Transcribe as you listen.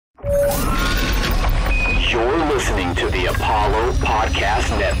listening to the Apollo Podcast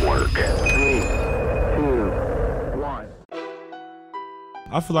Network. 3, 2, 1.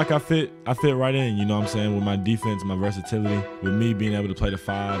 I feel like I fit right in, you know what I'm saying, with my defense, my versatility, with me being able to play the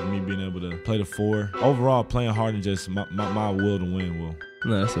 5, me being able to play the 4. Overall, playing hard and just my will to win, Will.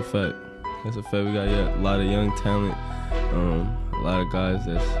 No, that's a fact. That's a fact. We got a lot of young talent, a lot of guys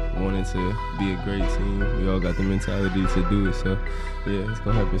that's wanting to be a great team. We all got the mentality to do it, so yeah, it's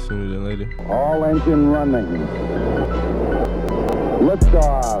going to happen sooner than later. All engine running.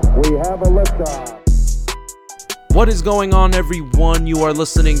 Liftoff. We have a liftoff. What is going on, everyone? You are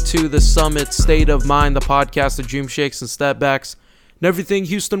listening to the Summit State of Mind, the podcast of dream shakes and step backs and everything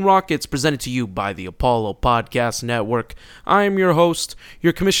Houston Rockets, presented to you by the Apollo Podcast Network. I am your host,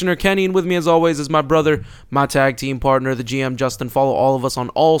 your Commissioner Kenny, and with me as always is my brother, my tag team partner, the GM Justin. Follow all of us on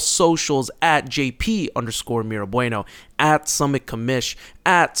all socials at JP_Mirabueno, at Summit Commish,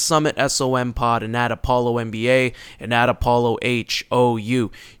 at Summit SOM Pod, and at Apollo NBA, and at Apollo HOU.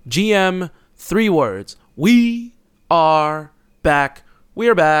 GM, 3 words. We are back.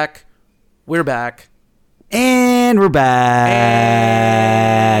 We're back. We're back. And we're back.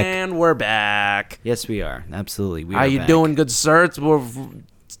 And we're back. Yes, we are. Absolutely. We How are you back. doing, good sir? It's 2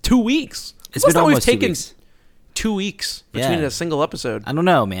 weeks. It's been almost 2 weeks. 2 weeks between a single episode. I don't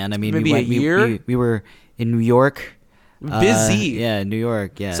know, man. I mean, Maybe a year? We were in New York. Busy. Yeah, New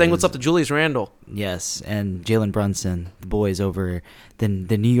York. Yeah. Saying what's up to Julius Randle. Yes, and Jalen Brunson, the boys over the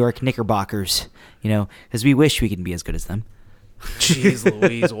New York Knickerbockers, because we wish we could be as good as them. Jeez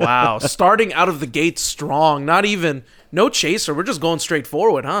Louise, wow. Starting out of the gate strong. No chaser. We're just going straight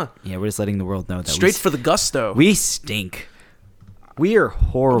forward, huh? Yeah, we're just letting the world know that Straight for the gusto. we stink. We are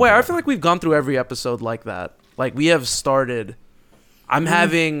horrible. Wait, I feel like we've gone through every episode like that. Like, we have started. I'm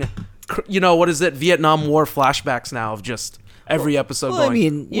having, what is it? Vietnam War flashbacks now of just every episode going, I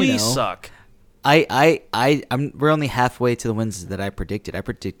mean, we suck. We're only halfway to the wins that I predicted. I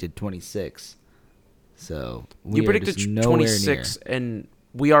predicted 26. So You predicted 26, and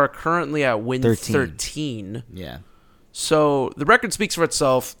we are currently at win 13. Yeah. So the record speaks for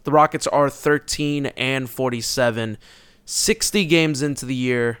itself. The Rockets are 13-47, 60 games into the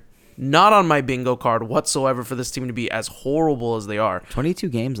year. Not on my bingo card whatsoever for this team to be as horrible as they are. 22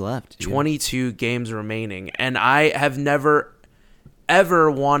 games left. Dude. 22 games remaining. And I have never, ever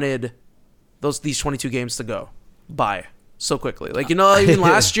wanted these 22 games to go by so quickly. Like, even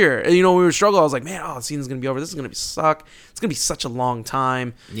last year, we were struggling. I was like, man, the season's going to be over. This is going to suck. It's going to be such a long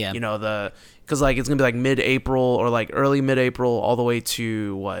time. Yeah. Because, it's going to be, like, mid-April or, like, early mid-April all the way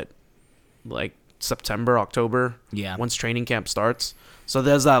to, September, October? Yeah. Once training camp starts. So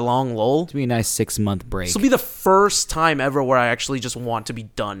there's that long lull. It'll be a nice 6-month break. This will be the first time ever where I actually just want to be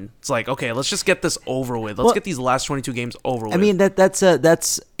done. It's like, okay, let's just get this over with. Let's get these last 22 games over with. I mean, that's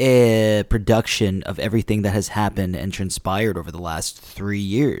a production of everything that has happened and transpired over the last 3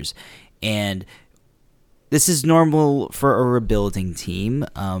 years. And this is normal for a rebuilding team.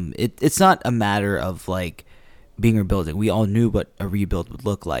 It's not a matter of, being rebuilding. We all knew what a rebuild would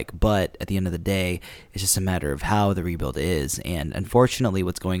look like, but at the end of the day, it's just a matter of how the rebuild is. And unfortunately,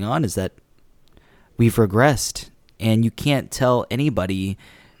 what's going on is that we've regressed, and you can't tell anybody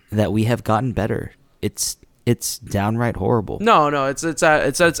that we have gotten better. It's downright horrible. No, it's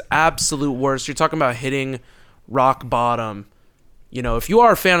at its absolute worst. You're talking about hitting rock bottom. If you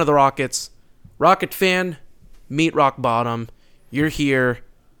are a fan of the Rockets, Rocket fan, meet rock bottom. You're here.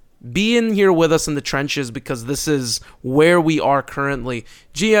 Be in here with us in the trenches, because this is where we are currently.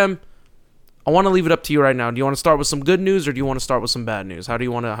 GM, I want to leave it up to you right now. Do you want to start with some good news, or do you want to start with some bad news? How do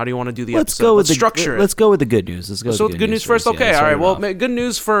you want to do the episode? Let's structure it. Let's go with the good news. Let's go with the good news first. Okay, yeah, all right. Well, good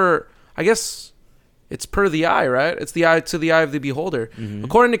news for, I guess it's per the eye, right? It's the eye to the eye of the beholder. Mm-hmm.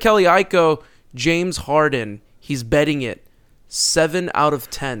 According to Kelly Iko, James Harden, he's betting it 7 out of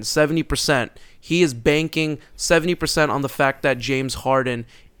 10, 70%. He is banking 70% on the fact that James Harden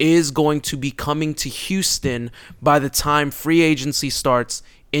is going to be coming to Houston by the time free agency starts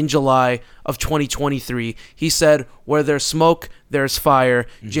in July of 2023. He said, where there's smoke, there's fire.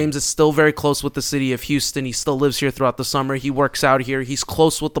 Mm-hmm. James is still very close with the city of Houston. He still lives here throughout the summer. He works out here. He's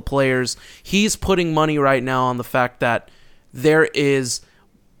close with the players. He's putting money right now on the fact that there is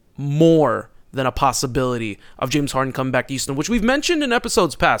more than a possibility of James Harden coming back to Houston, which we've mentioned in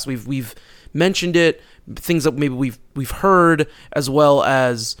episodes past. We've mentioned it, things that maybe we've heard, as well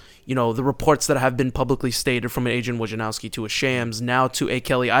as the reports that have been publicly stated from an Adrian Wojnarowski to a Shams, now to a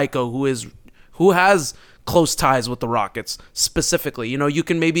Kelly Iko, who has close ties with the Rockets specifically. You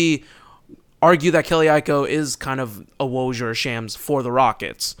can maybe argue that Kelly Iko is kind of a Woj or a Shams for the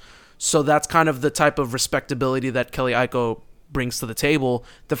Rockets. So that's kind of the type of respectability that Kelly Iko brings to the table.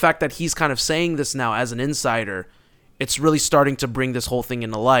 The fact that he's kind of saying this now as an insider, it's really starting to bring this whole thing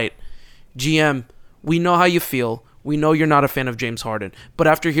into light. GM, we know how you feel. We know you're not a fan of James Harden. But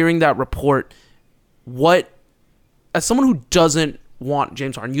after hearing that report, as someone who doesn't want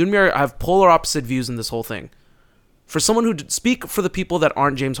James Harden, you and me have polar opposite views in this whole thing. For someone who speak for the people that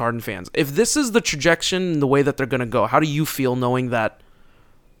aren't James Harden fans, if this is the trajectory and the way that they're going to go, how do you feel knowing that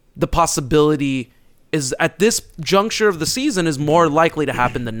the possibility is at this juncture of the season is more likely to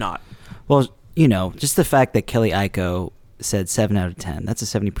happen than not? Well, just the fact that Kelly Iko said 7 out of 10, that's a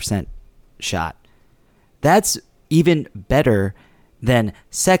 70% shot. That's even better than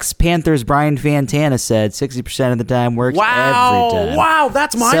Sex Panthers Brian Fantana said 60% of the time works every time. Wow,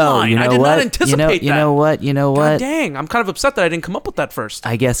 that's my line. I did not anticipate that. You know what? God dang, I'm kind of upset that I didn't come up with that first.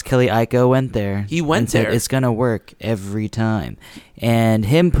 I guess Kelly Iko went there. He went there. Said it's going to work every time. And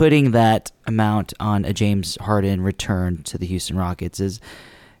him putting that amount on a James Harden return to the Houston Rockets is,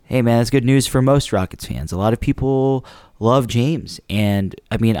 hey, man, that's good news for most Rockets fans. A lot of people love James. And,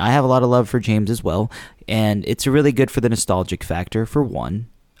 I mean, I have a lot of love for James as well. And it's really good for the nostalgic factor, for one.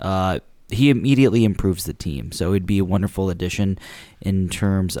 He immediately improves the team. So it'd be a wonderful addition in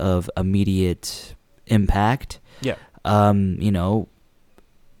terms of immediate impact. Yeah. A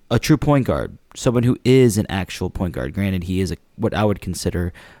true point guard. Someone who is an actual point guard. Granted, he is what I would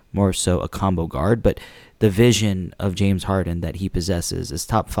consider more so a combo guard. But the vision of James Harden that he possesses is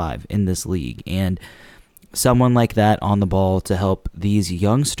top 5 in this league. And someone like that on the ball to help these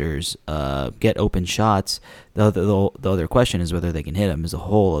youngsters get open shots, the other question is whether they can hit them, is a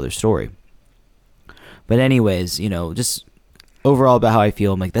whole other story. But anyways, just overall about how I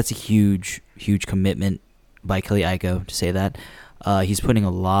feel, I'm like, that's a huge, huge commitment by Kelly Iko to say that. He's putting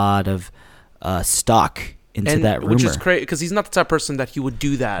a lot of stock into that rumor. Which is crazy, because he's not the type of person that he would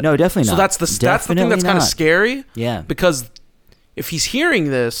do that. No, definitely not. So that's the thing that's kind of scary. Yeah. Because if he's hearing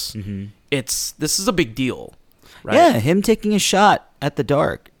this, this is a big deal, right? Yeah, him taking a shot at the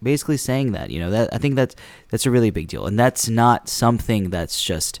dark, basically saying that, I think that's a really big deal. And that's not something that's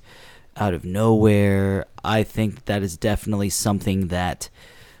just out of nowhere. I think that is definitely something that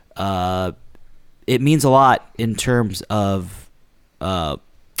it means a lot in terms of how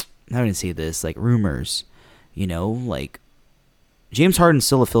do I say this, like rumors, like James Harden's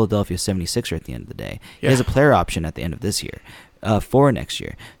still a Philadelphia 76er at the end of the day. He has a player option at the end of this year, for next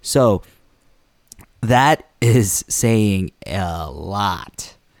year. So that is saying a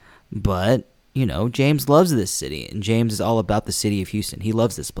lot. But, James loves this city, and James is all about the city of Houston. He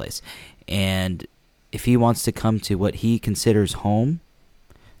loves this place. And if he wants to come to what he considers home,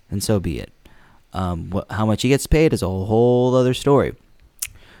 then so be it. How much he gets paid is a whole other story.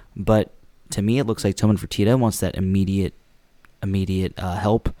 But to me, it looks like Tillman Fertitta wants that immediate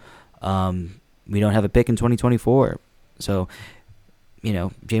help. We don't have a pick in 2024. So,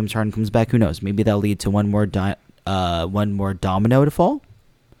 James Harden comes back. Who knows? Maybe that'll lead to one more domino to fall.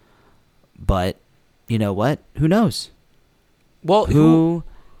 But you know what? Who knows? Well, who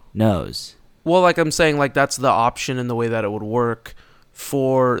knows? Well, like I'm saying, like that's the option in the way that it would work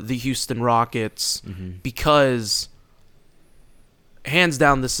for the Houston Rockets, because hands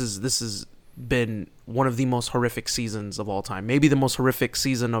down, this has been one of the most horrific seasons of all time. Maybe the most horrific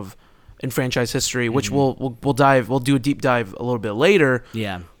season in franchise history, which we'll do a deep dive a little bit later.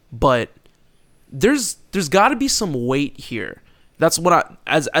 Yeah. But there's got to be some weight here. That's what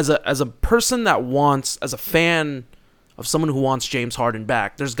as a person that wants, as a fan of someone who wants James Harden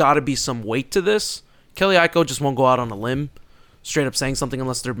back, there's got to be some weight to this. Kelly Iko just won't go out on a limb, straight up saying something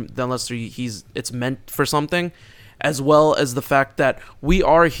unless it's meant for something. As well as the fact that we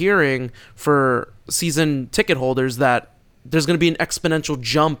are hearing for season ticket holders that there's going to be an exponential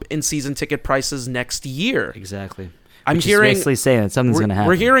jump in season ticket prices next year. Exactly. I'm which hearing is basically saying that something's going to happen.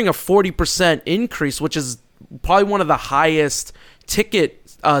 We're hearing a 40% increase, which is probably one of the highest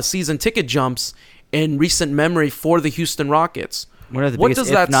season ticket jumps in recent memory for the Houston Rockets. One of the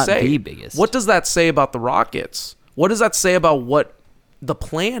biggest, if not the biggest. What does that say about the Rockets? What does that say about what the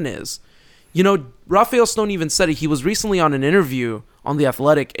plan is? Rafael Stone even said it. He was recently on an interview on The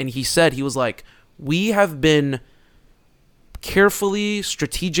Athletic, and he said, he was like, we have been carefully,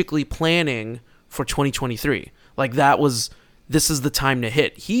 strategically planning for 2023. Like, this is the time to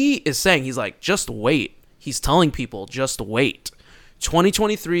hit. He is saying, he's like, just wait. He's telling people, just wait.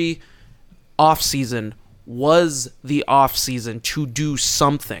 2023 offseason was the offseason to do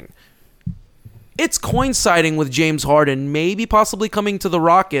something. It's coinciding with James Harden maybe possibly coming to the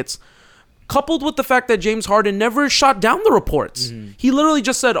Rockets, coupled with the fact that James Harden never shot down the reports. He literally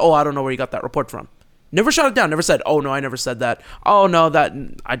just said, I don't know where you got that report from. Never shot it down. Never said, no, I never said that. Oh, no, that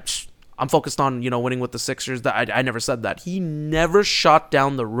I'm focused on, winning with the Sixers. That I never said that. He never shot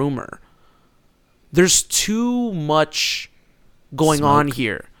down the rumor. There's too much going on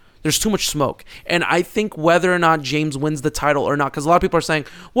here. There's too much smoke. And I think whether or not James wins the title or not, because a lot of people are saying,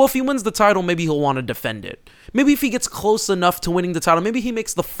 well, if he wins the title, maybe he'll want to defend it. Maybe if he gets close enough to winning the title, maybe he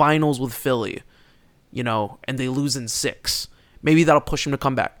makes the finals with Philly, and they lose in 6. Maybe that'll push him to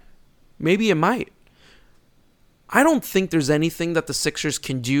come back. Maybe it might. I don't think there's anything that the Sixers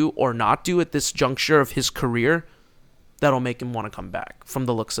can do or not do at this juncture of his career that'll make him want to come back from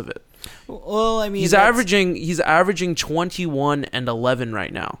the looks of it. Well, I mean, he's averaging 21 and 11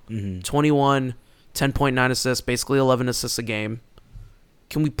 right now. 21, 10.9 assists, basically 11 assists a game.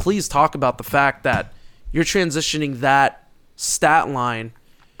 Can we please talk about the fact that you're transitioning that stat line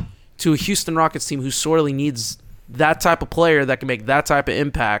to a Houston Rockets team who sorely needs that type of player that can make that type of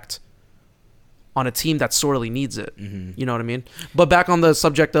impact on a team that sorely needs it. You know what I mean? But back on the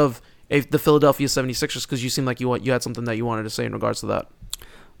subject of the Philadelphia 76ers, because you seem like you had something that you wanted to say in regards to that.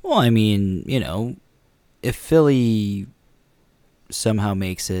 Well, I mean, if Philly somehow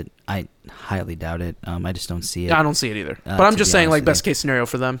makes it, I highly doubt it. I just don't see it. Yeah, I don't see it either. But I'm just saying, like, best case scenario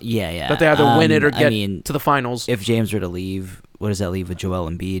for them. Yeah. That they either win it or get to the finals. If James were to leave, what does that leave with Joel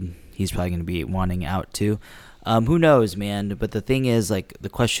Embiid? He's probably going to be wanting out too. Who knows, man? But the thing is, like, the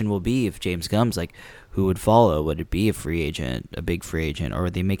question will be if James comes, like, who would follow? Would it be a free agent, a big free agent, or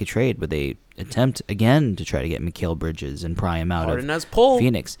would they make a trade? Would they attempt again to try to get Mikal Bridges and pry him out Harden of has pull.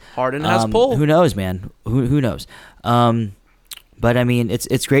 Phoenix? Harden has pull. Who knows, man? Who knows? But I mean,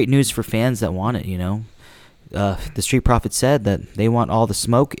 it's great news for fans that want it. The Street Profits said that they want all the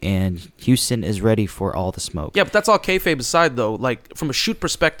smoke, and Houston is ready for all the smoke. Yeah, but that's all kayfabe aside, though. Like, from a shoot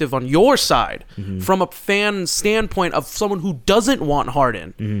perspective on your side, from a fan standpoint of someone who doesn't want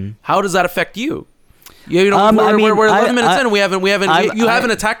Harden, how does that affect you? We're 11 minutes in, and you haven't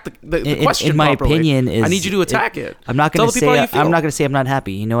attacked the question. In my properly. opinion, I need you to attack it. I'm not going to say I'm not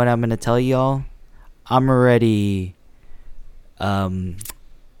happy. You know what I'm going to tell y'all? I'm already become.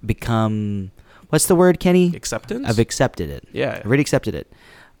 What's the word, Kenny? Acceptance? I've accepted it. Yeah. I've already accepted it.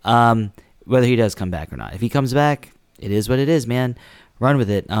 Whether he does come back or not. If he comes back, it is what it is, man. Run with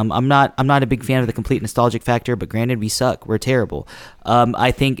it. I'm not a big fan of the complete nostalgic factor, but granted, we suck. We're terrible.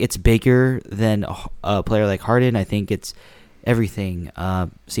 I think it's bigger than a player like Harden. I think it's everything.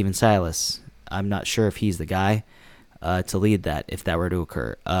 Steven Silas. I'm not sure if he's the guy to lead that if that were to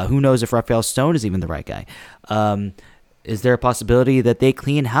occur. Who knows if Raphael Stone is even the right guy. Is there a possibility that they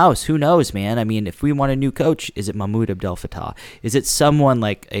clean house? Who knows, man? I mean, if we want a new coach, is it Mahmoud Abdel-Fattah? Is it someone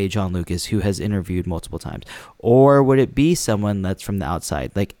like a John Lucas who has interviewed multiple times? Or would it be someone that's from the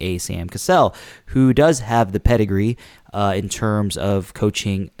outside, like a Sam Cassell, who does have the pedigree in terms of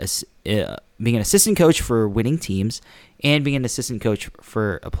coaching, being an assistant coach for winning teams and being an assistant coach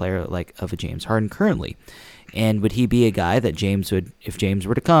for a player like of a James Harden currently? And would he be a guy that James would, if James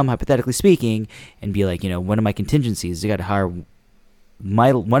were to come, hypothetically speaking, and be like, one of my contingencies, you got to hire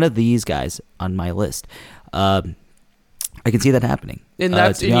one of these guys on my list. I can see that happening. And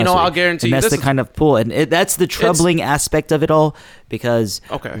that's, I'll guarantee you. And that's the kind of pull. And that's the troubling aspect of it all, because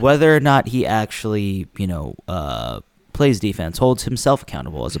whether or not he actually, plays defense, holds himself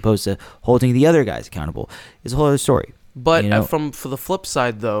accountable, as opposed to holding the other guys accountable, is a whole other story. But for the flip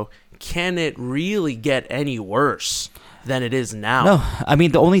side, though, can it really get any worse than it is now? No, I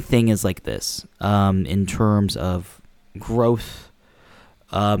mean, the only thing is like this, in terms of growth,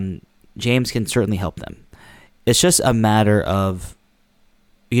 James can certainly help them. It's just a matter of,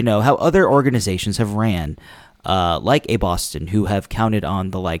 how other organizations have ran, like a Boston, who have counted on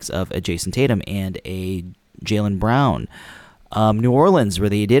the likes of a Jason Tatum and a Jaylen Brown. New Orleans, where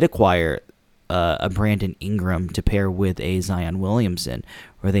they did acquire a Brandon Ingram to pair with a Zion Williamson,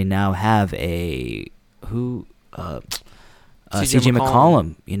 where they now have a CJ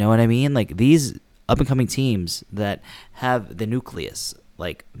McCollum. You know what I mean? Like, these up-and-coming teams that have the nucleus,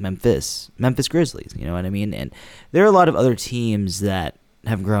 like Memphis Grizzlies, you know what I mean? And there are a lot of other teams that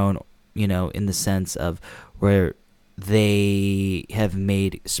have grown, in the sense of where they have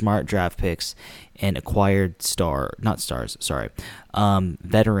made smart draft picks and acquired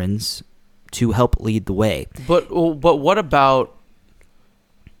veterans to help lead the way. But what about?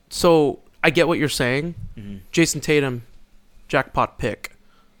 So I get what you're saying. Mm-hmm. Jason Tatum, jackpot pick.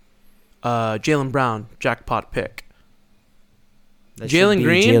 Jaylen Brown, jackpot pick.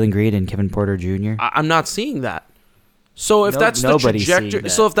 Jalen Green and Kevin Porter Jr. I'm not seeing that. So if that's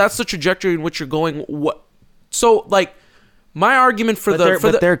the trajectory, in which you're going, what? So like, my argument for their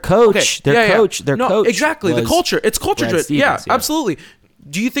coach, coach. Exactly, the culture. It's culture driven. Yeah, absolutely.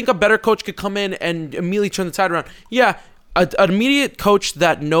 Do you think a better coach could come in and immediately turn the tide around? Yeah, An immediate coach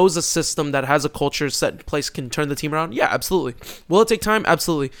that knows a system, that has a culture set in place, can turn the team around? Yeah, absolutely. Will it take time?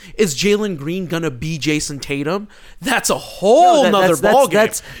 Absolutely. Is Jalen Green going to be Jason Tatum? That's a whole nother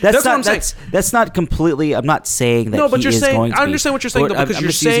ballgame. That's what I'm saying. That's not completely. I'm not saying that. No, but he you're is saying. going to I understand what you're saying, though, because I'm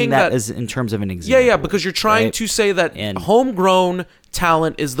you're just saying using that that as in terms of an example. Yeah, because you're trying right? to say that And- homegrown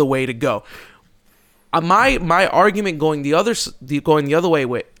talent is the way to go. My argument going the other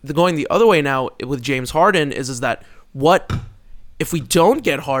way now with James Harden is that what if we don't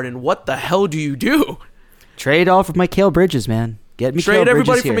get Harden? What the hell do you do? Trade all for Mikal Bridges, man. Get Mikal Trade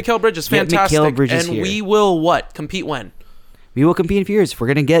everybody Bridges for here. Mikal Bridges. Get Fantastic. Mikal Bridges And here. we will what? Compete when? We will compete in a few years. If we're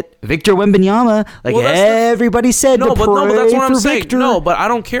gonna get Victor Wembanyama, like Well, that's everybody said, No, to but pray that's what I'm for saying. Victor. No, but I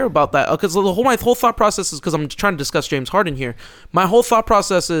don't care about that because my whole thought process is because I'm trying to discuss James Harden here. My whole thought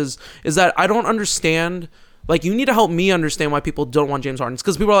process is that I don't understand. Like, you need to help me understand why people don't want James Harden.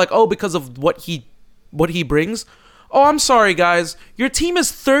 Because people are like, oh, because of what he brings. Oh, I'm sorry, guys. Your team is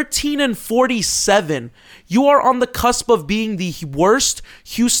 13-47. You are on the cusp of being the worst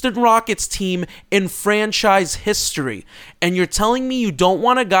Houston Rockets team in franchise history. And you're telling me you don't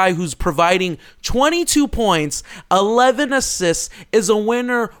want a guy who's providing 22 points, 11 assists, is a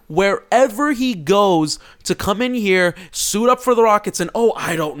winner wherever he goes, to come in here, suit up for the Rockets, and, oh,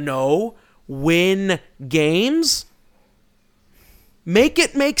 I don't know, win games? Make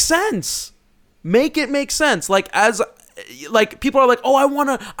it make sense. Make it make sense. Like people are like, oh, I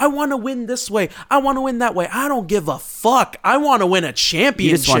wanna win this way. I wanna win that way. I don't give a fuck. I wanna win a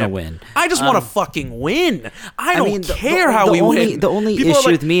championship. You just wanna win. I just wanna fucking win. I don't care how we win. The only People are issue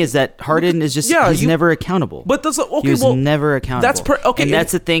like, with me is that Harden is just he's never accountable. But that's okay. He was never accountable. Okay. And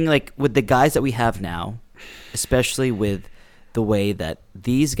that's the thing. Like with the guys that we have now, especially with the way that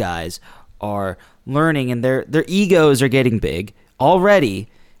these guys are learning and their egos are getting big already,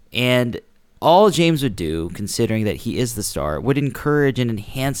 and all James would do, considering that he is the star, would encourage and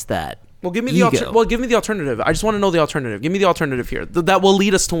enhance that. Well, give me the alternative. I just want to know the alternative. Give me the alternative here. That will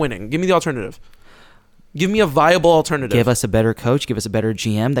lead us to winning. Give me the alternative. Give me a viable alternative. Give us a better coach. Give us a better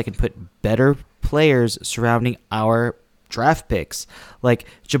GM that can put better players surrounding our draft picks. Like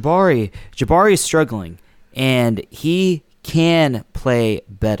Jabari is struggling, and he can play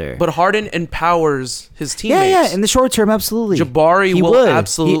better. But Harden empowers his teammates. Yeah. In the short term, absolutely. Jabari he will would.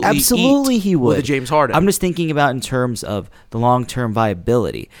 absolutely he would with a James Harden. I'm just thinking about in terms of the long-term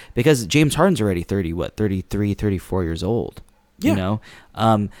viability, because James Harden's already 33, 34 years old. Yeah. You know?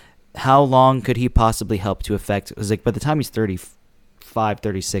 How long could he possibly help to affect? It was like by the time he's 35,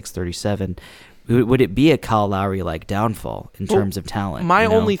 36, 37, would it be a Kyle Lowry-like downfall in terms of talent? My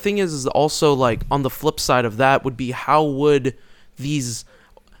only thing is also, like, on the flip side of that would be, how would these...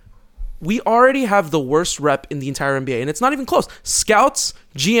 We already have the worst rep in the entire NBA, and it's not even close. Scouts,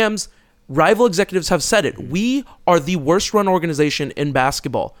 GMs, rival executives have said it. We are the worst run organization in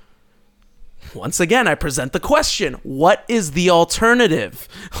basketball. Once again, I present the question: what is the alternative?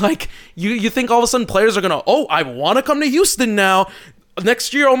 Like, you think all of a sudden players are gonna, oh, I want to come to Houston now.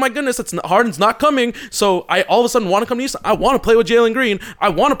 Next year, oh my goodness, Harden's not coming, so I all of a sudden want to come to Houston. I want to play with Jalen Green. I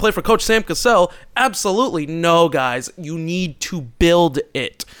want to play for Coach Sam Cassell. Absolutely no, guys. You need to build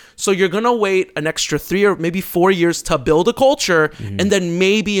it. So you're gonna wait an extra 3 or maybe 4 years to build a culture, and then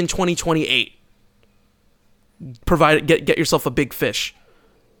maybe in 2028, get yourself a big fish.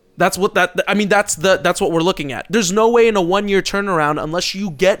 That's what that's what we're looking at. There's no way in a 1 year turnaround unless you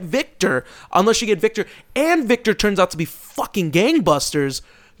get Victor, and Victor turns out to be fucking gangbusters.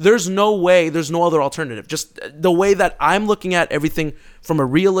 There's no way, there's no other alternative. Just the way that I'm looking at everything from a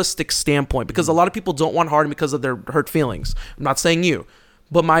realistic standpoint, because a lot of people don't want Harden because of their hurt feelings. I'm not saying you.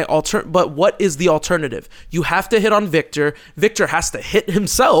 But but what is the alternative? You have to hit on Victor. Victor has to hit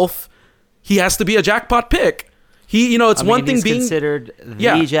himself. He has to be a jackpot pick. It's one thing he's being considered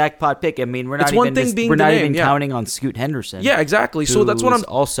the jackpot pick. I mean, we're not even counting on Scoot Henderson. Yeah, exactly. So that's what I'm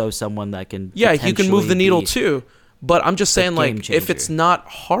also someone that can. Yeah, he can move the needle too. But I'm just saying, like, changer. if it's not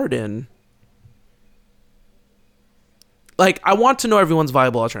Harden, like, I want to know everyone's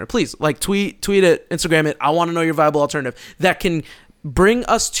viable alternative. Please, like, tweet it, Instagram it. I want to know your viable alternative that can bring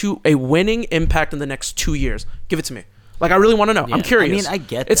us to a winning impact in the next 2 years. Give it to me. Like, I really want to know. Yeah. I'm curious. I mean, I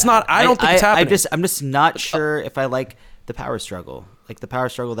get it's that. not. I don't think it's happening. I'm just not sure if I like the power struggle, like the power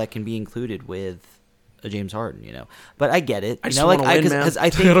struggle that can be included with a James Harden. But I get it. I just want to win, man. Because I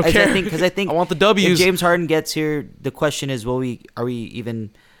think I want the W's. If James Harden gets here, the question is, are we even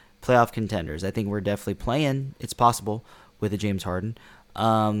playoff contenders? I think we're definitely playing. It's possible with a James Harden,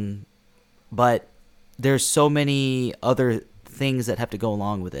 but there's so many other things that have to go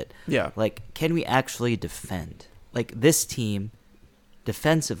along with it. Yeah. Like, can we actually defend? Like, this team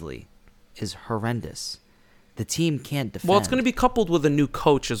defensively is horrendous. the team can't defend. Well, it's going to be coupled with a new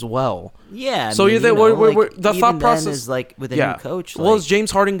coach as well. Yeah. So the even thought process then is like with a new coach. Well, like, is James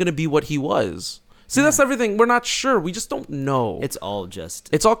Harden going to be what he was? See, that's everything. We're not sure. We just don't know. it's all just.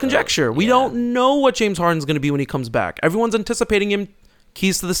 It's all conjecture. We yeah. don't know what James Harden's going to be when he comes back. Everyone's anticipating him.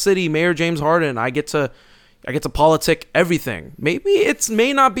 Keys to the city, Mayor James Harden. I get to politic everything. Maybe it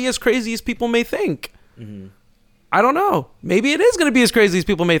may not be as crazy as people may think. Mm-hmm. I don't know. Maybe it is going to be as crazy as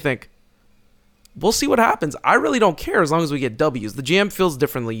people may think. We'll see what happens. I really don't care as long as we get W's. The GM feels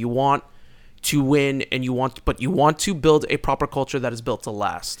differently. You want to win, and you want to build a proper culture that is built to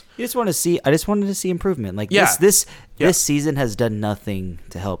last. You just want to see. I just wanted to see improvement. Like Yeah. this Yeah. season has done nothing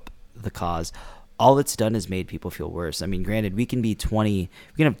to help the cause. All it's done is made people feel worse. I mean, granted, we can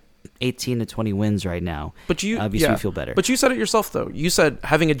have 18 to 20 wins right now. But you obviously we feel better. But you said it yourself though. You said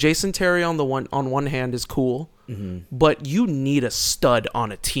having a Jason Terry on one hand is cool, but you need a stud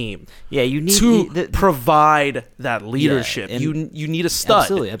on a team. Yeah, you need to provide that leadership. and- you need a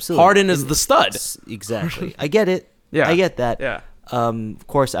stud. Absolutely. Harden is the stud. Exactly. I get it. Yeah. I get that. Yeah. Of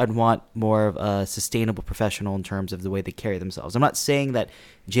course, I'd want more of a sustainable professional in terms of the way they carry themselves. I'm not saying that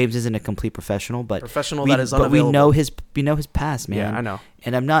James isn't a complete professional, but That is but unavailable. we know his past, man. Yeah, I know.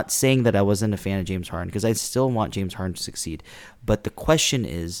 And I'm not saying that I wasn't a fan of James Harden because I still want James Harden to succeed. But the question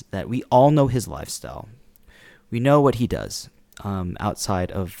is that we all know his lifestyle. We know what he does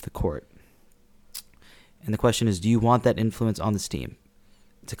outside of the court. And the question is, do you want that influence on this team?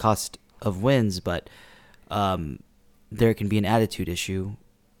 It's a cost of wins, but there can be an attitude issue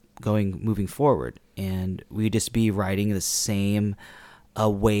moving forward, and we just be riding the same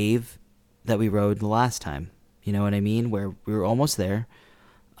wave that we rode the last time. You know what I mean? Where we were almost there,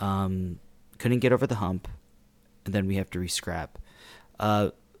 couldn't get over the hump, and then we have to re-scrap.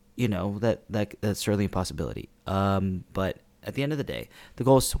 That's certainly a possibility. But at the end of the day, the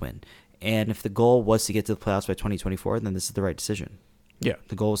goal is to win, and if the goal was to get to the playoffs by 2024, then this is the right decision. Yeah.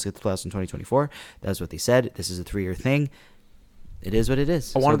 The goal is to get to the playoffs in 2024. That's what they said. This is a 3-year thing. It is what it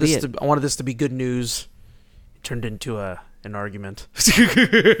is. I wanted this to be good news. It turned into an argument.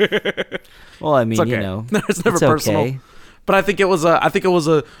 Well, I mean, It's okay. It's never personal. Okay. But I think it was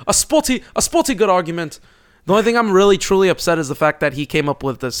a sporty good argument. The only thing I'm really truly upset is the fact that he came up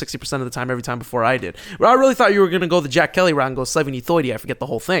with the 60% of the time every time before I did. I really thought you were gonna go the Jack Kelly route and go 70-30. I forget the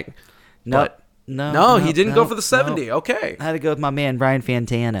whole thing. No, he didn't go for the 70. no. Okay. I had to go with my man Brian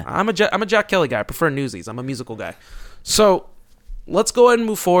Fantana. I'm a Jack Kelly guy. I prefer Newsies. I'm a musical guy. So let's go ahead and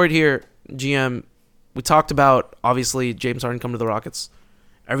move forward here, GM. We talked about, obviously, James Harden coming to the Rockets.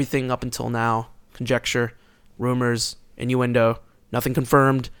 Everything up until now, conjecture, rumors, innuendo, nothing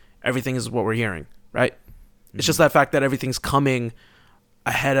confirmed. Everything is what we're hearing, right? Mm-hmm. It's just that fact that everything's coming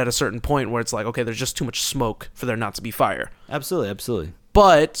ahead at a certain point where it's like, okay, there's just too much smoke for there not to be fire. Absolutely.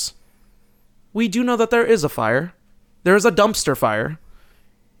 But we do know that there is a fire. There is a dumpster fire.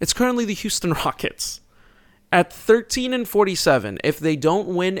 It's currently the Houston Rockets. At 13-47, if they don't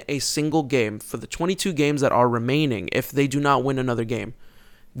win a single game for the 22 games that are remaining, if they do not win another game,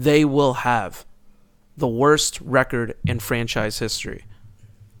 they will have the worst record in franchise history.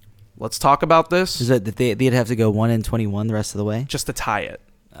 Let's talk about this. Is that they'd have to go 1-21 the rest of the way? Just to tie it.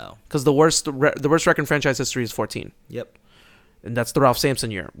 Oh. Because the worst record in franchise history is 14. Yep. And that's the Ralph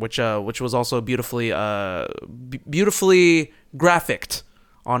Sampson year, which was also beautifully graphicked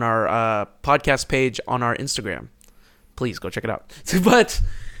on our podcast page on our Instagram. Please go check it out. But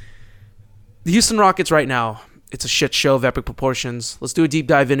the Houston Rockets right now, it's a shit show of epic proportions. Let's do a deep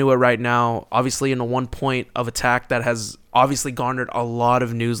dive into it right now. Obviously, in a 1 point of attack that has obviously garnered a lot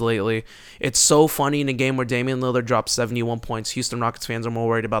of news lately. It's so funny in a game where Damian Lillard dropped 71 points. Houston Rockets fans are more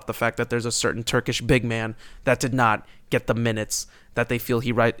worried about the fact that there's a certain Turkish big man that did not get the minutes that they feel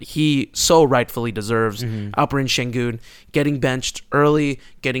he so rightfully deserves. Alperen Şengün getting benched early,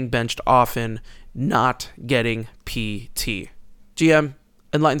 getting benched often, not getting PT. GM,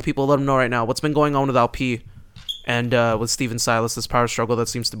 enlighten the people. Let them know right now what's been going on with LP and with Steven Silas, this power struggle that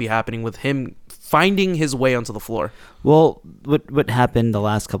seems to be happening with him finding his way onto the floor. Well, what happened the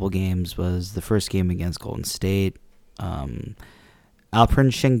last couple games was the first game against Golden State.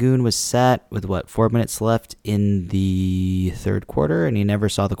 Alperen Şengün was sat with 4 minutes left in the third quarter, and he never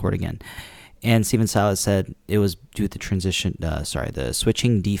saw the court again. And Steven Silas said it was due to the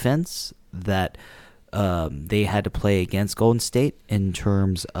switching defense that they had to play against Golden State in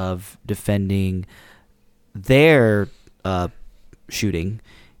terms of defending their shooting,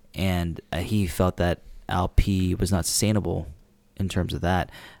 and he felt that LP was not sustainable in terms of that.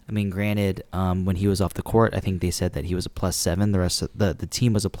 I mean, granted, when he was off the court, I think they said that he was a +7. The rest of the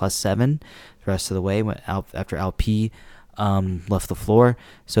team was a +7 the rest of the way after LP left the floor.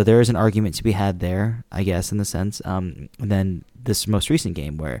 So there is an argument to be had there, I guess, in the sense. And then this most recent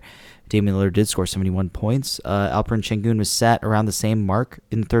game where Damian Lillard did score 71 points, Alperen Şengün was sat around the same mark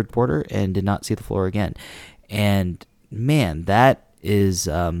in the third quarter and did not see the floor again. And, man, that is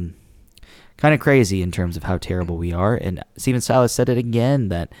kind of crazy in terms of how terrible we are. And Stephen Silas said it again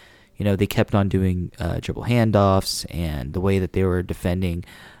that, they kept on doing dribble handoffs, and the way that they were defending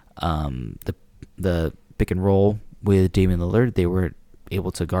the pick and roll with Damian Lillard, they were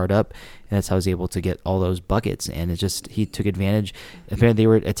able to guard up, and that's how he was able to get all those buckets. And he took advantage. Apparently, they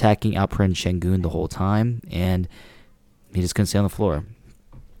were attacking Alperen Şengün the whole time, and he just couldn't stay on the floor.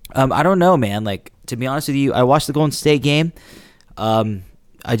 I don't know, man. Like, to be honest with you, I watched the Golden State game.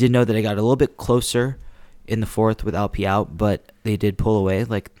 I did know that I got a little bit closer in the fourth with Alp out, but they did pull away,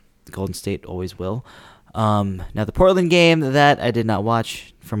 like Golden State always will. Now, the Portland game, that I did not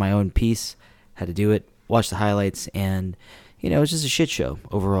watch for my own peace. Had to do it. Watch the highlights, and it was just a shit show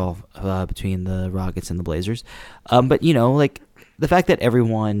overall between the Rockets and the Blazers. But like the fact that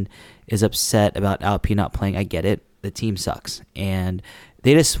everyone is upset about Alp not playing, I get it. The team sucks, and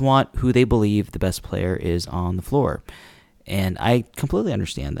they just want who they believe the best player is on the floor. And I completely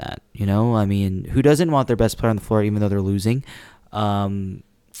understand that. I mean, who doesn't want their best player on the floor even though they're losing?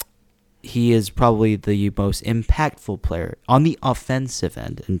 He is probably the most impactful player on the offensive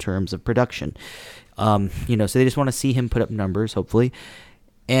end in terms of production. So they just want to see him put up numbers, hopefully.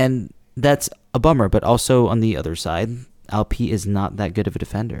 And that's a bummer. But also on the other side, Alp is not that good of a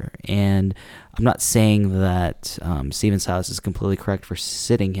defender. And I'm not saying that Stephen Silas is completely correct for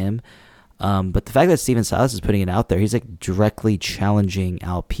sitting him. But the fact that Stephen Silas is putting it out there, he's like directly challenging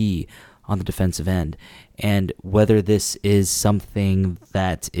Alp on the defensive end. And whether this is something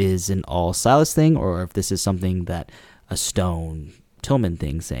that is an all Silas thing, or if this is something that a Stone Tillman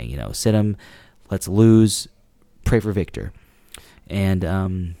thing, saying, sit him, let's lose, pray for Victor. And,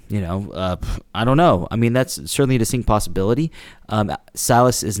 I don't know. I mean, that's certainly a distinct possibility.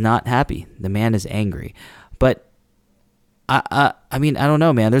 Silas is not happy. The man is angry. But I mean, I don't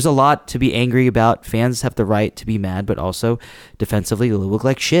know, man. There's a lot to be angry about. Fans have the right to be mad, but also defensively, they look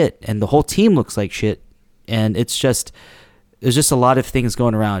like shit, and the whole team looks like shit. And there's just a lot of things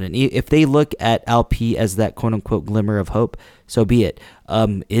going around. And if they look at Alp as that quote unquote glimmer of hope, so be it.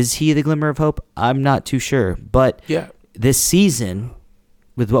 Is he the glimmer of hope? I'm not too sure. But this season,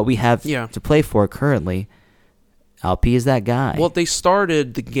 with what we have to play for currently, Alp is that guy. Well, they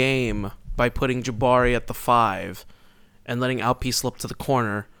started the game by putting Jabari at the 5 and letting Alp slip to the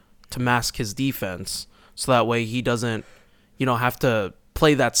corner to mask his defense, so that way he doesn't, have to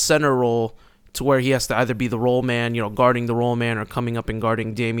play that center role to where he has to either be the roll man, guarding the roll man, or coming up and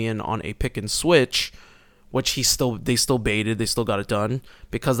guarding Damian on a pick and switch, which they still baited. They still got it done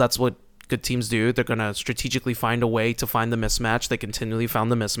because that's what good teams do. They're going to strategically find a way to find the mismatch. They continually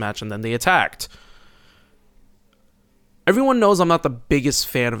found the mismatch, and then they attacked. Everyone knows I'm not the biggest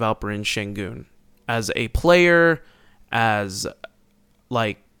fan of Alperen Şengün as a player, as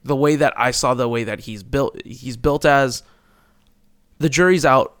like the way that I saw the way that he's built. He's built as the jury's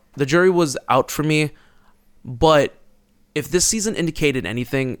out. The jury was out for me, but if this season indicated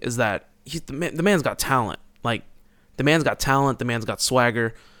anything, is that the man's got talent. Like, the man's got talent. The man's got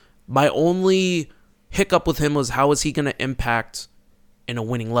swagger. My only hiccup with him was how is he going to impact in a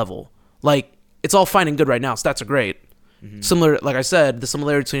winning level? Like, it's all fine and good right now. Stats are great. Mm-hmm. Similar, like I said, the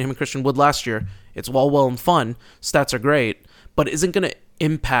similarity between him and Christian Wood last year, it's well and fun. Stats are great, but it isn't going to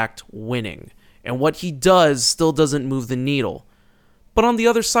impact winning. And what he does still doesn't move the needle. But on the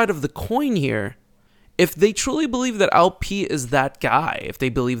other side of the coin here, if they truly believe that Alp is that guy, if they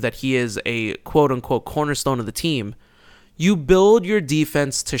believe that he is a quote-unquote cornerstone of the team, you build your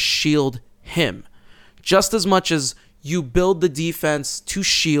defense to shield him just as much as you build the defense to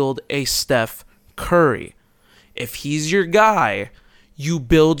shield a Steph Curry. If he's your guy, you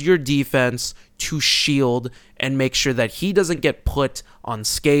build your defense to shield and make sure that he doesn't get put on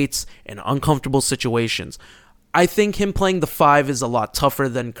skates in uncomfortable situations. I think him playing the 5 is a lot tougher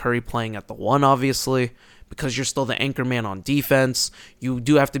than Curry playing at the 1, obviously, because you're still the anchor man on defense. You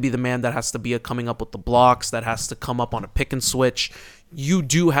do have to be the man that has to be coming up with the blocks, that has to come up on a pick and switch. You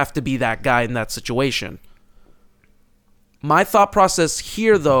do have to be that guy in that situation. My thought process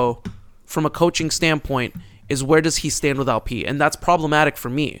here, though, from a coaching standpoint, is where does he stand with Alp? And that's problematic for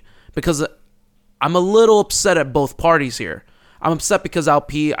me because I'm a little upset at both parties here. I'm upset because Alp,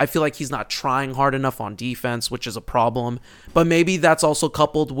 I feel like he's not trying hard enough on defense, which is a problem. But maybe that's also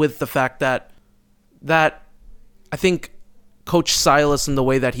coupled with the fact that I think Coach Silas and the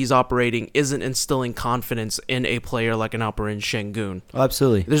way that he's operating isn't instilling confidence in a player like an Alperen Şengün. Oh,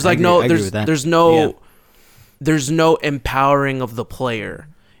 absolutely. There's like there's no there's no empowering of the player.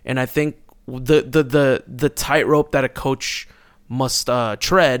 And I think the tightrope that a coach must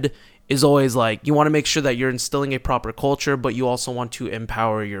tread is always like, you want to make sure that you're instilling a proper culture, but you also want to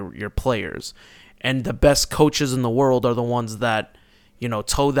empower your players. And the best coaches in the world are the ones that,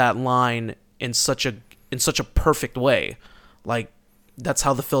 toe that line in such a perfect way. Like, that's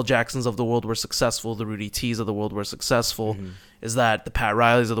how the Phil Jacksons of the world were successful, the Rudy T's of the world were successful, is that the Pat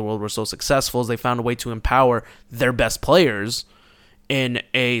Rileys of the world were so successful is they found a way to empower their best players in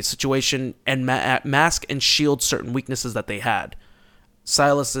a situation and mask and shield certain weaknesses that they had.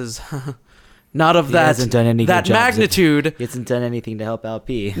 Silas is not of that magnitude. He hasn't done anything to help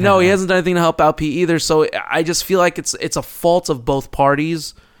LP. No, he hasn't done anything to help LP either. So I just feel like it's a fault of both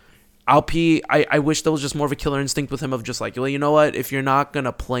parties. LP, I wish there was just more of a killer instinct with him of just like, well, you know what? If you're not going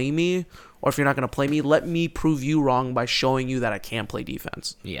to play me, or if you're not going to play me, let me prove you wrong by showing you that I can play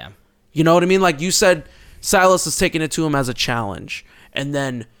defense. Yeah. You know what I mean? Like you said, Silas is taking it to him as a challenge. And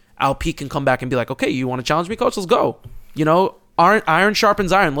then LP can come back and be like, okay, you want to challenge me, coach? Let's go. Iron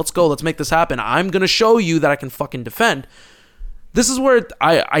sharpens iron. Let's go. Let's make this happen. I'm going to show you that I can fucking defend. This is where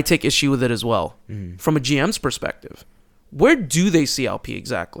I take issue with it as well. From a GM's perspective. Where do they see LP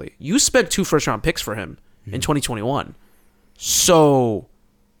exactly? You spent 2 first-round picks for him in 2021. So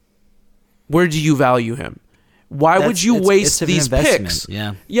where do you value him? Why would you waste these picks?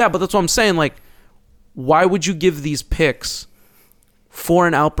 Yeah, but that's what I'm saying. Like, why would you give these picks for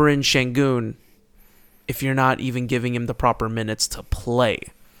an Alperen Şengün if you're not even giving him the proper minutes to play?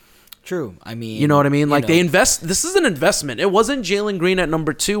 True. I mean, you know what I mean? Like, they invest. This is an investment. It wasn't Jalen Green at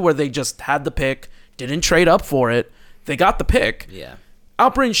number 2 where they just had the pick, didn't trade up for it. They got the pick. Yeah.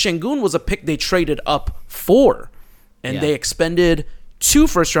 Alperen Şengün was a pick they traded up for, and they expended 2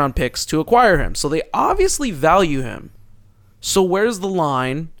 first-round picks to acquire him. So they obviously value him. So where's the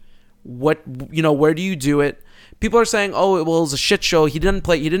line? Where do you do it? People are saying, "Oh, well, it was a shit show. He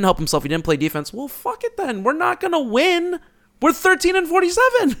didn't help himself. He didn't play defense." Well, fuck it then. We're not gonna win. We're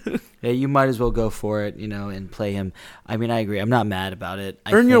 13-47. Yeah, you might as well go for it, and play him. I mean, I agree. I'm not mad about it.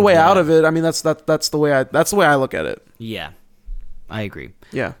 Earn your way out of it. I mean, that's the way I look at it. Yeah, I agree.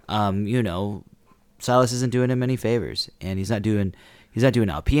 Yeah. Silas isn't doing him any favors, and he's not doing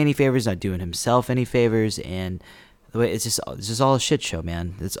LP any favors. Not doing himself any favors, and the way it's just all a shit show,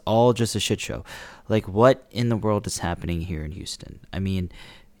 man. It's all just a shit show. Like, what in the world is happening here in Houston? I mean,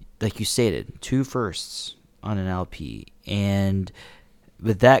 like you stated, 2 firsts on an LP, and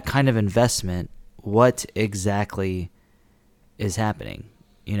with that kind of investment, what exactly is happening?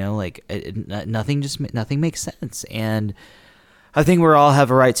 Nothing makes sense, and I think we all have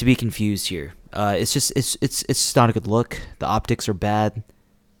a right to be confused here. It's just not a good look. The optics are bad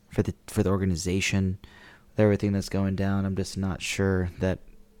for the organization, with everything that's going down. I'm just not sure that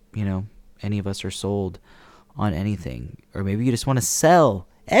any of us are sold on anything, or maybe you just want to sell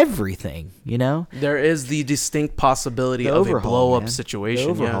everything. There is the distinct possibility of a blow-up situation.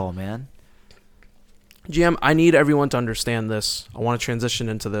 The overhaul, man. GM, I need everyone to understand this. I want to transition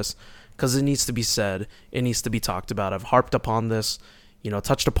into this because it needs to be said. It needs to be talked about. I've harped upon this,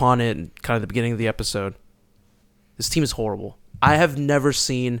 touched upon it in kind of the beginning of the episode. This team is horrible. I have never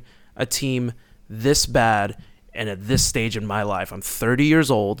seen a team this bad and at this stage in my life. I'm 30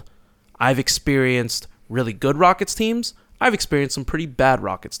 years old. I've experienced really good Rockets teams. I've experienced some pretty bad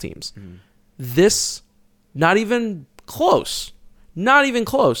Rockets teams. This, not even close,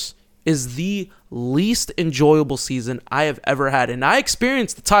 is the least enjoyable season I have ever had. And I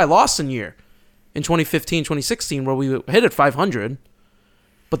experienced the Ty Lawson year in 2015, 2016, where we hit at 500.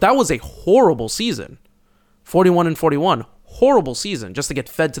 But that was a horrible season. 41-41. Horrible season just to get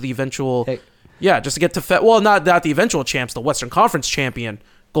fed to the eventual... not the eventual champs, the Western Conference champion,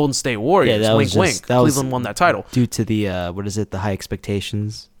 Golden State Warriors. Wink. Cleveland won that title. Due to the, the high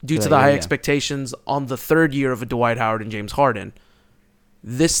expectations? Due to the high expectations on the 3rd year of a Dwight Howard and James Harden.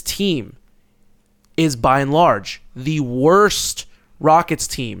 This team is, by and large, the worst Rockets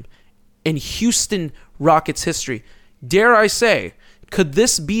team in Houston Rockets history. Dare I say, could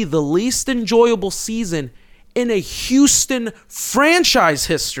this be the least enjoyable season in a Houston franchise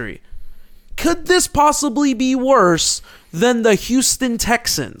history? Could this possibly be worse than the Houston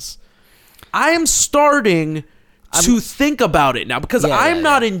Texans? I am starting to think about it now because I'm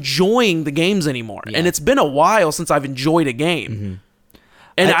not enjoying the games anymore. Yeah. And it's been a while since I've enjoyed a game. Mm-hmm.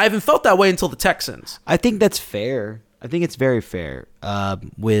 And I haven't felt that way until the Texans. I think that's fair. I think it's very fair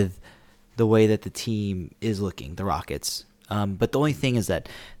with the way that the team is looking, the Rockets. But the only thing is that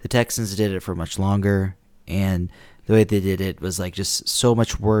the Texans did it for much longer, and the way they did it was like just so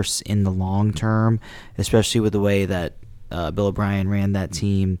much worse in the long term, especially with the way that Bill O'Brien ran that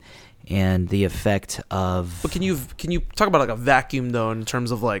team. and the effect of. But can you talk about like a vacuum though in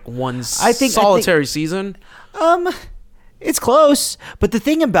terms of like one I think- solitary season? It's close, but the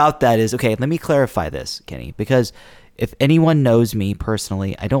thing about that is, okay, let me clarify this, Kenny, because if anyone knows me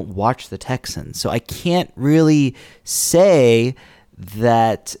personally, I don't watch the Texans, so I can't really say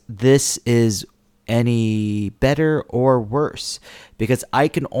that this is any better or worse because I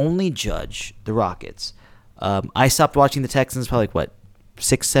can only judge the Rockets. I stopped watching the Texans probably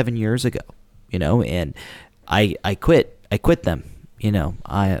 6-7 years ago, and I quit them,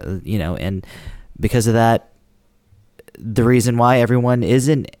 and because of that, the reason why everyone is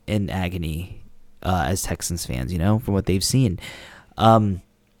in agony as Texans fans, from what they've seen. But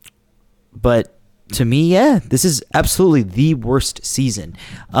to me, yeah, this is absolutely the worst season.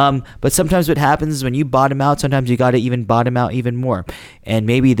 But sometimes what happens is when you bottom out, sometimes you got to even bottom out even more. And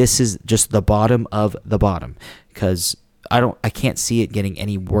maybe this is just the bottom of the bottom because I can't see it getting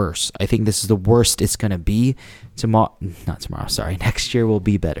any worse. I think this is the worst it's going to be. Next year will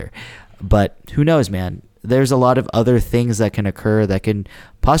be better. But who knows, man? There's a lot of other things that can occur that can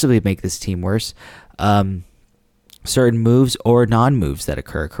possibly make this team worse. Certain moves or non-moves that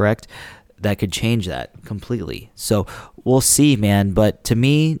occur, correct? That could change that completely. So we'll see, man. But to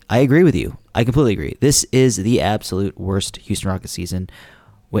me, I agree with you. I completely agree. This is the absolute worst Houston Rockets season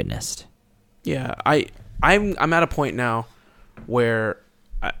witnessed. Yeah, I'm at a point now where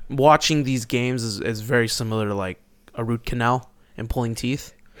watching these games is very similar to like a root canal and pulling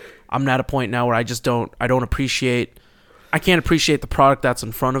teeth. I'm at a point now where I can't appreciate the product that's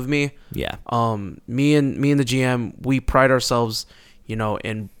in front of me. Yeah. Me and the GM, we pride ourselves,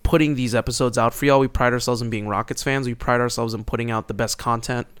 in putting these episodes out for y'all. We pride ourselves in being Rockets fans. We pride ourselves in putting out the best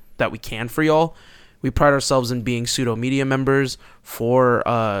content that we can for y'all. We pride ourselves in being pseudo media members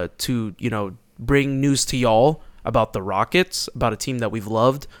to bring news to y'all about the Rockets, about a team that we've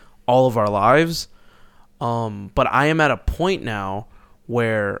loved all of our lives. But I am at a point now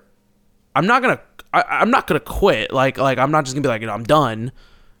where I'm not gonna quit. Like I'm not just gonna be like, I'm done.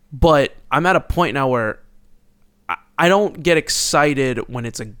 But I'm at a point now where I don't get excited when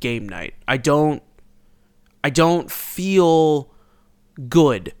it's a game night. I don't feel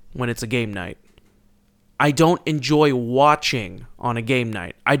good when it's a game night. I don't enjoy watching on a game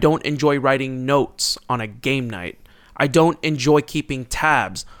night. I don't enjoy writing notes on a game night. I don't enjoy keeping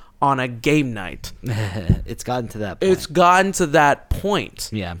tabs on a game night. It's gotten to that point. It's gotten to that point.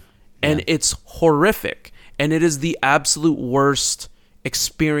 Yeah. And it's horrific. And it is the absolute worst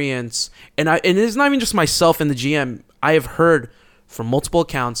experience. And it is not even just myself and the GM. I have heard from multiple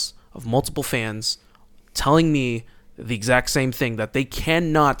accounts of multiple fans telling me the exact same thing, that they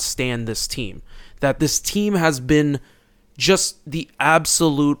cannot stand this team. That this team has been just the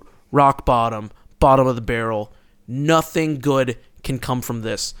absolute rock bottom of the barrel. Nothing good can come from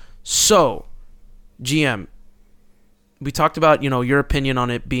this. So, GM, we talked about, your opinion on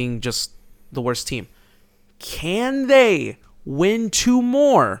it being just the worst team. Can they win 2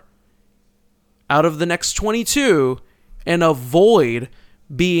 more out of the next 22 and avoid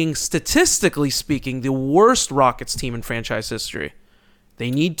being, statistically speaking, the worst Rockets team in franchise history?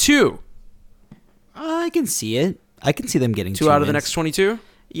 They need 2. I can see it. I can see them getting 2 out of the wins. next 22?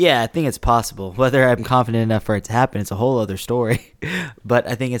 Yeah, I think it's possible. Whether I'm confident enough for it to happen, it's a whole other story. But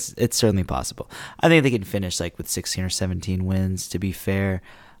I think it's certainly possible. I think they can finish with 16 or 17 wins, to be fair.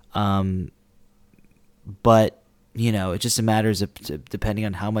 But, it just matters of depending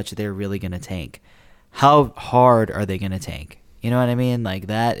on how much they're really going to tank. How hard are they going to tank? You know what I mean?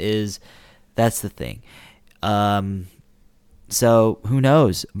 That's the thing. So who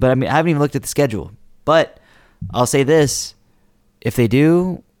knows? But I haven't even looked at the schedule. But I'll say this. If they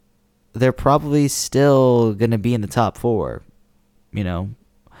do, they're probably still going to be in the top 4,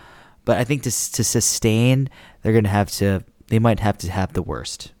 But I think to sustain, they're going to they might have to have the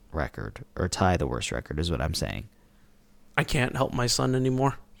worst record or tie the worst record is what I'm saying. I can't help my son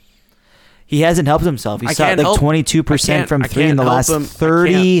anymore. He hasn't helped himself. He shot 22% from 3 in the last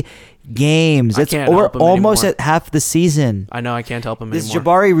 30 games. It's almost at half the season. I know, I can't help him Does anymore.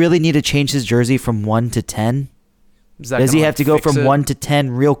 Jabari really need to change his jersey from 1 to 10? Does he have to go from 1 to 10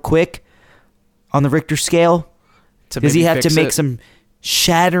 real quick on the Richter scale? Does he have to make some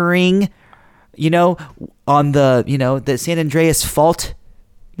shattering, on the San Andreas fault?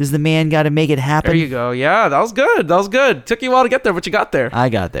 Does the man got to make it happen? There you go. Yeah, that was good. Took you a while to get there, but you got there. I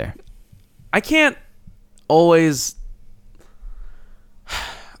got there. I can't always...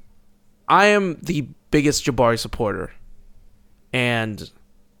 I am the biggest Jabari supporter, and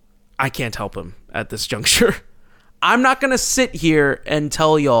I can't help him at this juncture. I'm not going to sit here and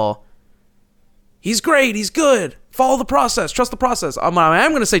tell y'all, he's great, he's good. Follow the process. Trust the process. I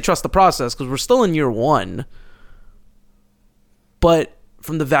am going to say trust the process because we're still in year one. But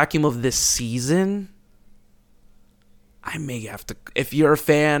from the vacuum of this season, I may have to. If you're a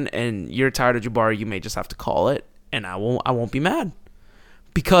fan and you're tired of Jabari, you may just have to call it, and I won't be mad,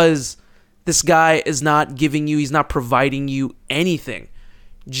 because this guy is not giving you. He's not providing you anything.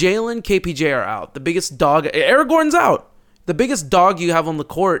 Jalen, KPJ are out. The biggest dog. Eric Gordon's out. The biggest dog you have on the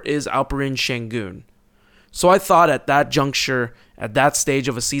court is Alperen Şengün. So I thought at that juncture, at that stage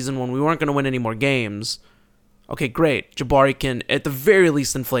of a season when we weren't going to win any more games, okay, great. Jabari can, at the very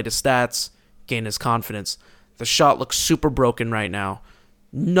least, inflate his stats, gain his confidence. The shot looks super broken right now.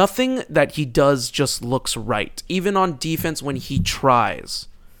 Nothing that he does just looks right, even on defense when he tries.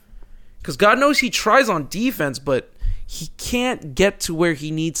 Because God knows he tries on defense, but he can't get to where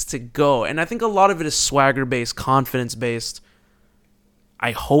he needs to go. And I think a lot of it is swagger-based, confidence-based.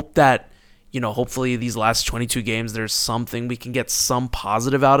 I hope that, hopefully these last 22 games, there's something we can get some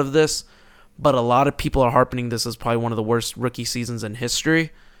positive out of this. But a lot of people are harping this as probably one of the worst rookie seasons in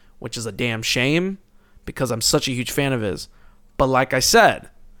history, which is a damn shame because I'm such a huge fan of his. But like I said,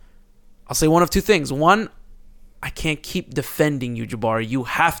 I'll say one of two things. One, I can't keep defending you, Jabari. You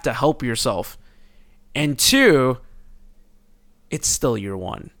have to help yourself. And two, it's still year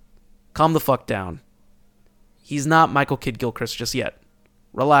one. Calm the fuck down. He's not Michael Kidd-Gilchrist just yet.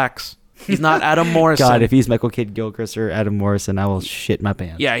 Relax. He's not Adam Morrison. God, if he's Michael Kidd-Gilchrist or Adam Morrison, I will shit my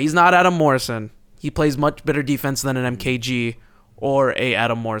pants. Yeah, he's not Adam Morrison. He plays much better defense than an MKG or a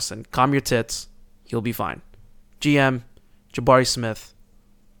Adam Morrison. Calm your tits. He'll be fine. GM, Jabari Smith.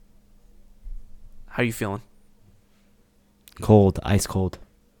 How you feeling? Cold, ice cold.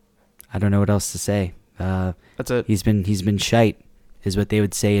 I don't know what else to say. That's it. He's been shite, is what they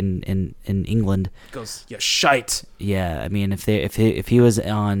would say in England. Goes, yeah, shite. Yeah, I mean, if he was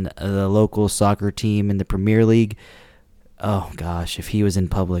on the local soccer team in the Premier League, oh gosh, if he was in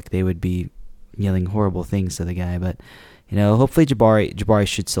public, they would be yelling horrible things to the guy. But hopefully Jabari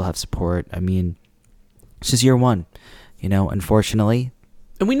should still have support. I mean, it's just year one. Unfortunately,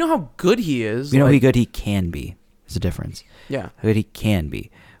 and we know how good he is. We know how good he can be. There's a difference. Yeah, how good he can be.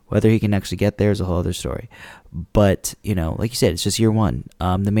 Whether he can actually get there is a whole other story. But, like you said, it's just year one.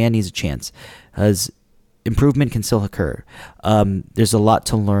 The man needs a chance. As improvement can still occur. There's a lot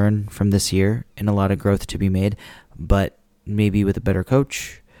to learn from this year and a lot of growth to be made. But maybe with a better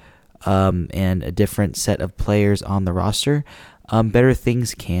coach and a different set of players on the roster, better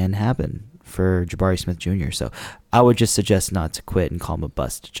things can happen for Jabari Smith Jr. So I would just suggest not to quit and call him a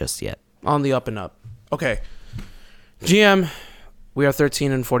bust just yet. On the up and up. Okay. GM... We are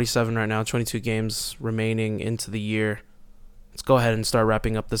 13-47 right now, 22 games remaining into the year. Let's go ahead and start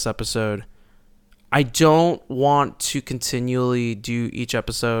wrapping up this episode. I don't want to continually do each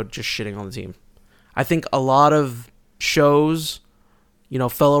episode just shitting on the team. I think a lot of shows,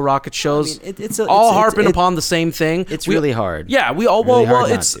 fellow Rocket shows, it's harping upon the same thing. It's really hard. Yeah, we all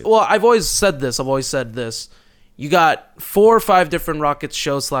I've always said this. You got 4 or 5 different Rockets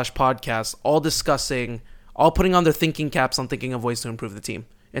shows / podcasts all discussing, all putting on their thinking caps on thinking of ways to improve the team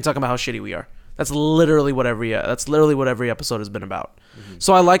and talking about how shitty we are. That's literally what every episode has been about. Mm-hmm.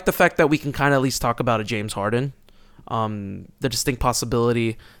 So I like the fact that we can kind of at least talk about a James Harden, the distinct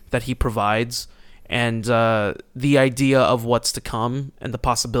possibility that he provides, and the idea of what's to come and the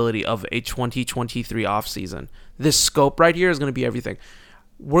possibility of a 2023 offseason. This scope right here is going to be everything.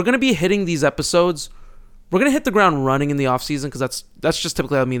 We're going to be hitting these episodes. We're going to hit the ground running in the offseason because that's just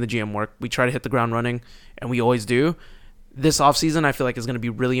typically how me and the GM work. We try to hit the ground running, and we always do. This offseason, I feel like, is going to be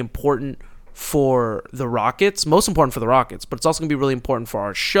really important for the Rockets. Most important for the Rockets, but it's also going to be really important for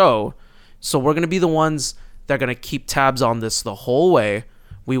our show. So we're going to be the ones that are going to keep tabs on this the whole way.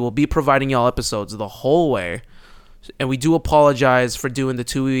 We will be providing y'all episodes the whole way. And we do apologize for doing the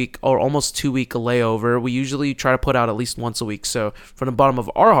 2-week or almost 2-week layover. We usually try to put out at least once a week. So from the bottom of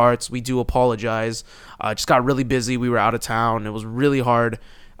our hearts, we do apologize. Just got really busy. We were out of town. It was really hard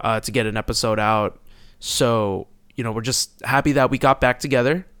to get an episode out. So, we're just happy that we got back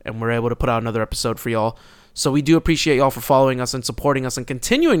together and we're able to put out another episode for y'all. So we do appreciate y'all for following us and supporting us and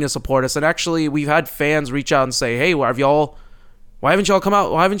continuing to support us. And actually, we've had fans reach out and say, hey, why haven't y'all come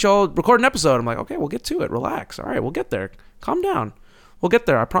out? Why haven't y'all recorded an episode? I'm like, okay, we'll get to it. Relax. All right, we'll get there. Calm down. We'll get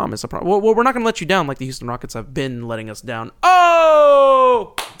there. I promise. We're not going to let you down like the Houston Rockets have been letting us down.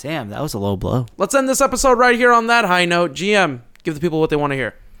 Oh! Damn, that was a low blow. Let's end this episode right here on that high note. GM, give the people what they want to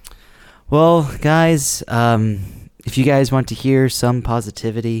hear. Well, guys, if you guys want to hear some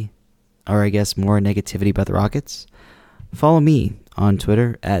positivity, or I guess more negativity about the Rockets, follow me on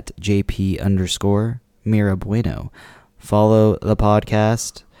Twitter at JP_Mirabueno. Follow the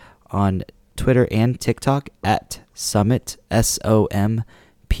podcast on Twitter, and TikTok at Summit, SOMPOD.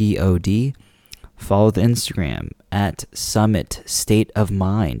 Follow the Instagram at Summit State of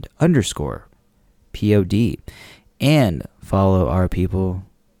Mind _POD. And follow our people,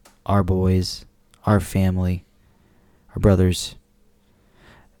 our boys, our family, our brothers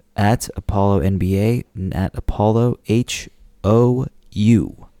at Apollo NBA and at Apollo HOU.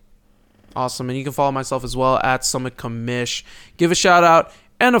 Awesome. And you can follow myself as well at Summit Commish. Give a shout out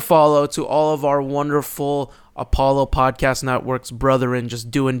and a follow to all of our wonderful Apollo Podcast Network's brethren just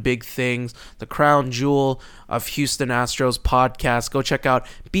doing big things. The crown jewel of Houston Astros podcast. Go check out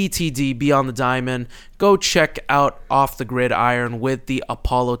BTD, Beyond the Diamond. Go check out Off the Gridiron with the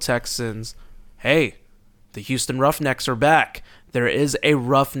Apollo Texans. Hey, the Houston Roughnecks are back. There is a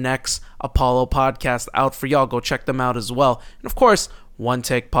Roughnecks Apollo podcast out for y'all. Go check them out as well. And of course, One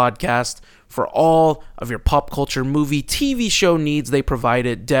Take Podcast for all of your pop culture, movie, TV show needs. They provide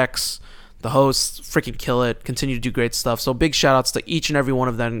it. Dex, the hosts, freaking kill it. Continue to do great stuff. So big shout outs to each and every one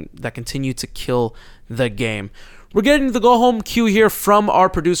of them that continue to kill the game. We're getting the go home cue here from our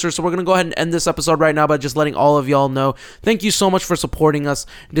producer, so we're going to go ahead and end this episode right now by just letting all of y'all know. Thank you so much for supporting us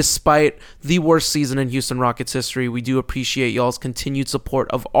despite the worst season in Houston Rockets history. We do appreciate y'all's continued support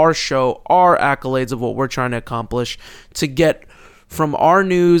of our show, our accolades of what we're trying to accomplish to get from our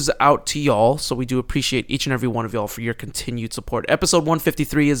news out to y'all. So we do appreciate each and every one of y'all for your continued support. Episode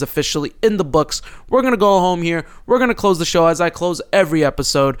 153 is officially in the books. We're going to go home here. We're going to close the show as I close every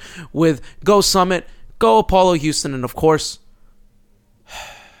episode with Go Summit, Go Apollo Houston, and of course,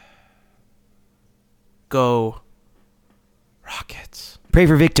 Go Rockets. Pray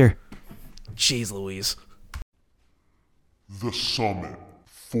for Victor. Jeez Louise. The Summit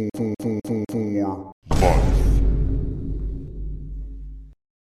for life.